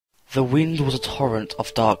The wind was a torrent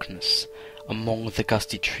of darkness among the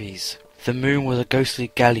gusty trees. The moon was a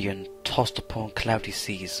ghostly galleon tossed upon cloudy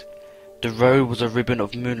seas. The road was a ribbon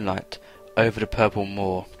of moonlight over the purple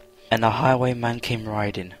moor, and a highwayman came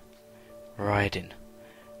riding, riding,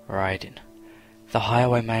 riding. The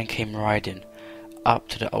highwayman came riding up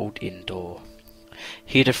to the old inn door.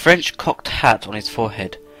 He had a French cocked hat on his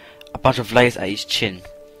forehead, a bunch of lace at his chin,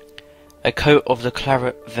 a coat of the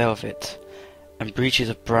claret velvet, and breeches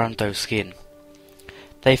of brown doe skin.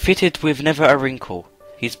 They fitted with never a wrinkle.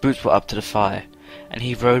 His boots were up to the fire, and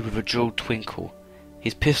he rode with a jewelled twinkle,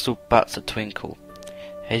 his pistol butts a twinkle,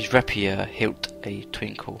 his rapier hilt a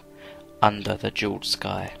twinkle, under the jewelled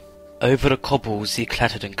sky. Over the cobbles he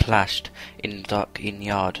clattered and clashed in the dark inn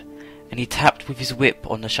yard, and he tapped with his whip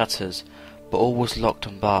on the shutters, but all was locked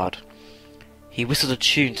and barred. He whistled a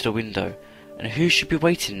tune to the window, and who should be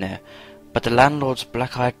waiting there but the landlord's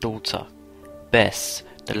black-eyed daughter, Bess,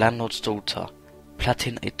 the landlord's daughter,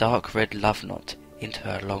 plaiting a dark red love knot into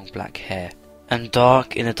her long black hair. And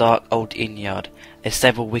dark in the dark old inn yard a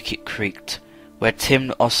stable wicket creaked, where Tim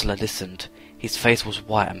the ostler listened. His face was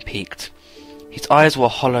white and peaked. His eyes were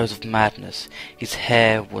hollows of madness, his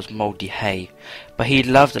hair was mouldy hay, but he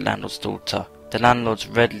loved the landlord's daughter, the landlord's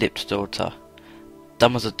red-lipped daughter.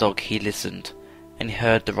 Dumb as a dog he listened, and he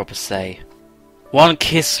heard the robber say, "One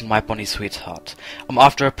kiss, my bonny sweetheart, I'm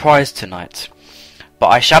after a prize tonight, but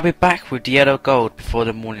I shall be back with the yellow gold before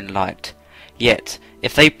the morning light. Yet,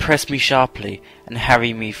 if they press me sharply and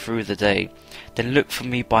harry me through the day, then look for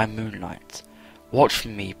me by moonlight, watch for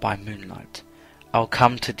me by moonlight. I'll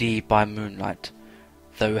come to thee by moonlight,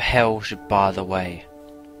 though hell should bar the way."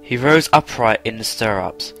 He rose upright in the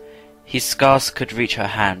stirrups. He scarce could reach her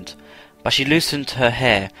hand, but she loosened her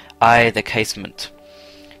hair, the casement.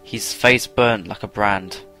 His face burnt like a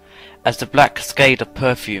brand, as the black cascade of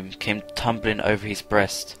perfume came tumbling over his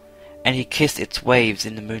breast, and he kissed its waves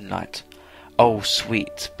in the moonlight. Oh,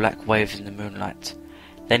 sweet black waves in the moonlight.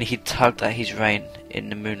 Then he tugged at his rein in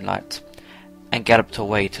the moonlight, and galloped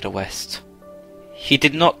away to the west. He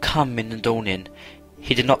did not come in the dawning,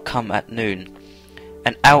 he did not come at noon,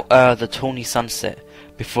 and out ere the tawny sunset,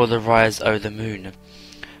 before the rise o' the moon,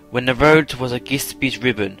 when the road was a Gisby's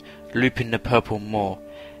ribbon looping the purple moor,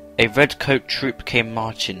 a red-coat troop came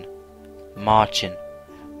marching, marching,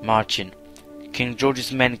 marching. King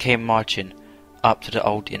George's men came marching up to the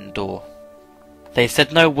old inn door. They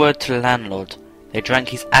said no word to the landlord, they drank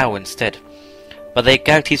his ale instead, but they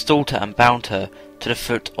gagged his daughter and bound her to the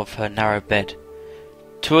foot of her narrow bed.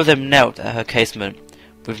 Two of them knelt at her casement,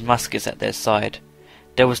 with muskets at their side.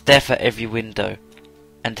 There was death at every window,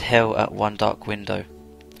 and hell at one dark window.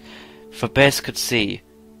 For Bess could see,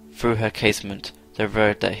 through her casement, the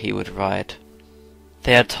road that he would ride.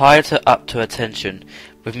 They had tied her up to attention,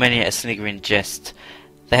 with many a sniggering jest.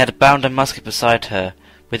 They had bound a musket beside her,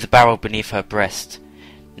 with the barrel beneath her breast.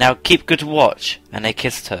 "Now keep good watch," and they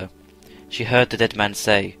kissed her. She heard the dead man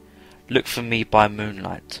say, "Look for me by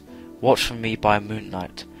moonlight, watch for me by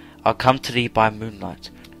moonlight. I'll come to thee by moonlight,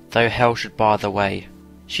 though hell should bar the way."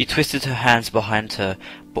 She twisted her hands behind her,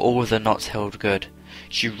 but all the knots held good.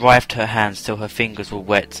 She writhed her hands till her fingers were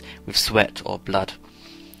wet with sweat or blood.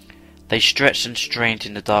 They stretched and strained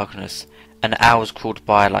in the darkness, and the hours crawled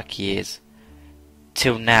by like years,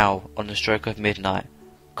 till now, on the stroke of midnight,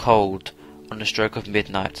 cold, on the stroke of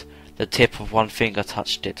midnight, the tip of one finger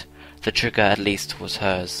touched it. The trigger at least was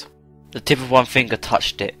hers. The tip of one finger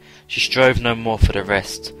touched it. She strove no more for the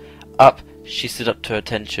rest. Up, she stood up to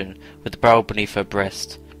attention, with the barrel beneath her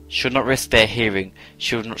breast. She would not risk their hearing,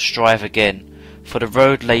 she would not strive again, for the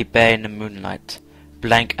road lay bare in the moonlight,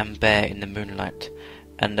 blank and bare in the moonlight,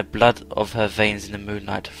 and the blood of her veins in the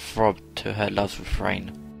moonlight throbbed to her love's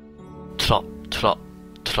refrain. Tlop, tlop,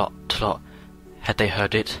 tlop, tlop. Had they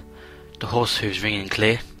heard it? The horse hoofs ringing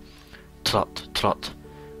clear? Trot, trot,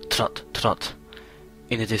 trot, trot.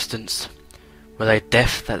 In the distance, were they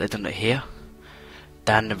deaf that they did not hear?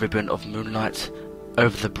 Down the ribbon of moonlight,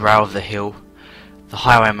 over the brow of the hill, the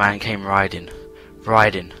highwayman came riding,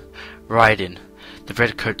 riding, riding. The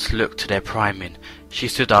redcoats looked to their priming. She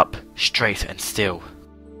stood up, straight and still.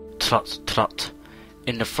 Trot, trot,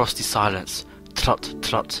 in the frosty silence. Trot,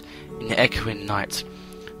 trot, in the echoing night.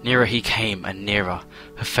 Nearer he came, and nearer.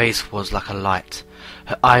 Her face was like a light.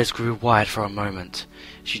 Her eyes grew wide for a moment.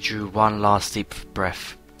 She drew one last deep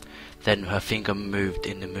breath. Then her finger moved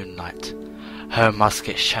in the moonlight. Her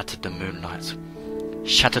musket shattered the moonlight,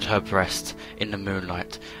 shattered her breast in the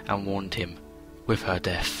moonlight, and warned him with her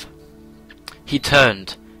death. He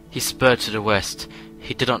turned, he spurred to the west.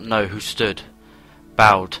 He did not know who stood,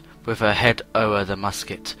 bowed, with her head o'er the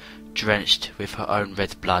musket, drenched with her own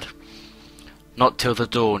red blood. Not till the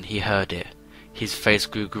dawn he heard it. His face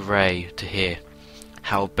grew grey to hear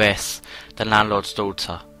how Bess, the landlord's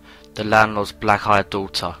daughter, the landlord's black-eyed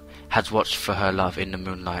daughter, had watched for her love in the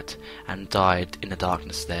moonlight, and died in the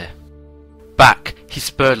darkness there. Back he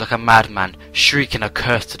spurred like a madman, shrieking a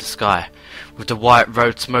curse to the sky, with the white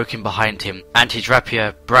road smoking behind him, and his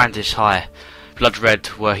rapier brandished high. Blood-red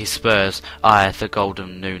were his spurs, aye, the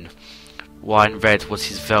golden noon. Wine-red was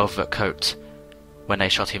his velvet coat, when they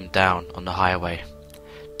shot him down on the highway.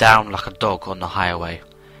 Down like a dog on the highway,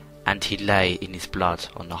 and he lay in his blood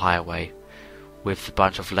on the highway, with the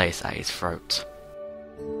bunch of lace at his throat.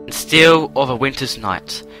 And still of a winter's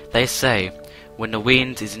night, they say, when the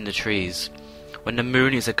wind is in the trees, when the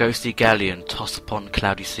moon is a ghostly galleon tossed upon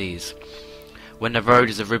cloudy seas, when the road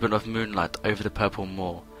is a ribbon of moonlight over the purple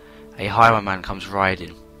moor, a highwayman comes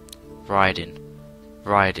riding, riding,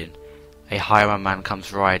 riding, a highwayman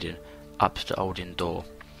comes riding up to the old inn door.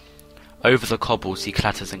 Over the cobbles he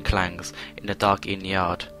clatters and clangs in the dark inn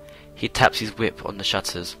yard. He taps his whip on the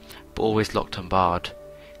shutters, but always locked and barred.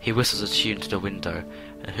 He whistles a tune to the window,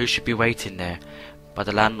 and who should be waiting there but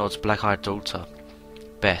the landlord's black-eyed daughter,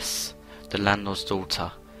 Bess, the landlord's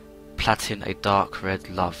daughter, plaiting a dark red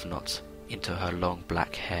love knot into her long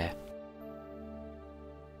black hair.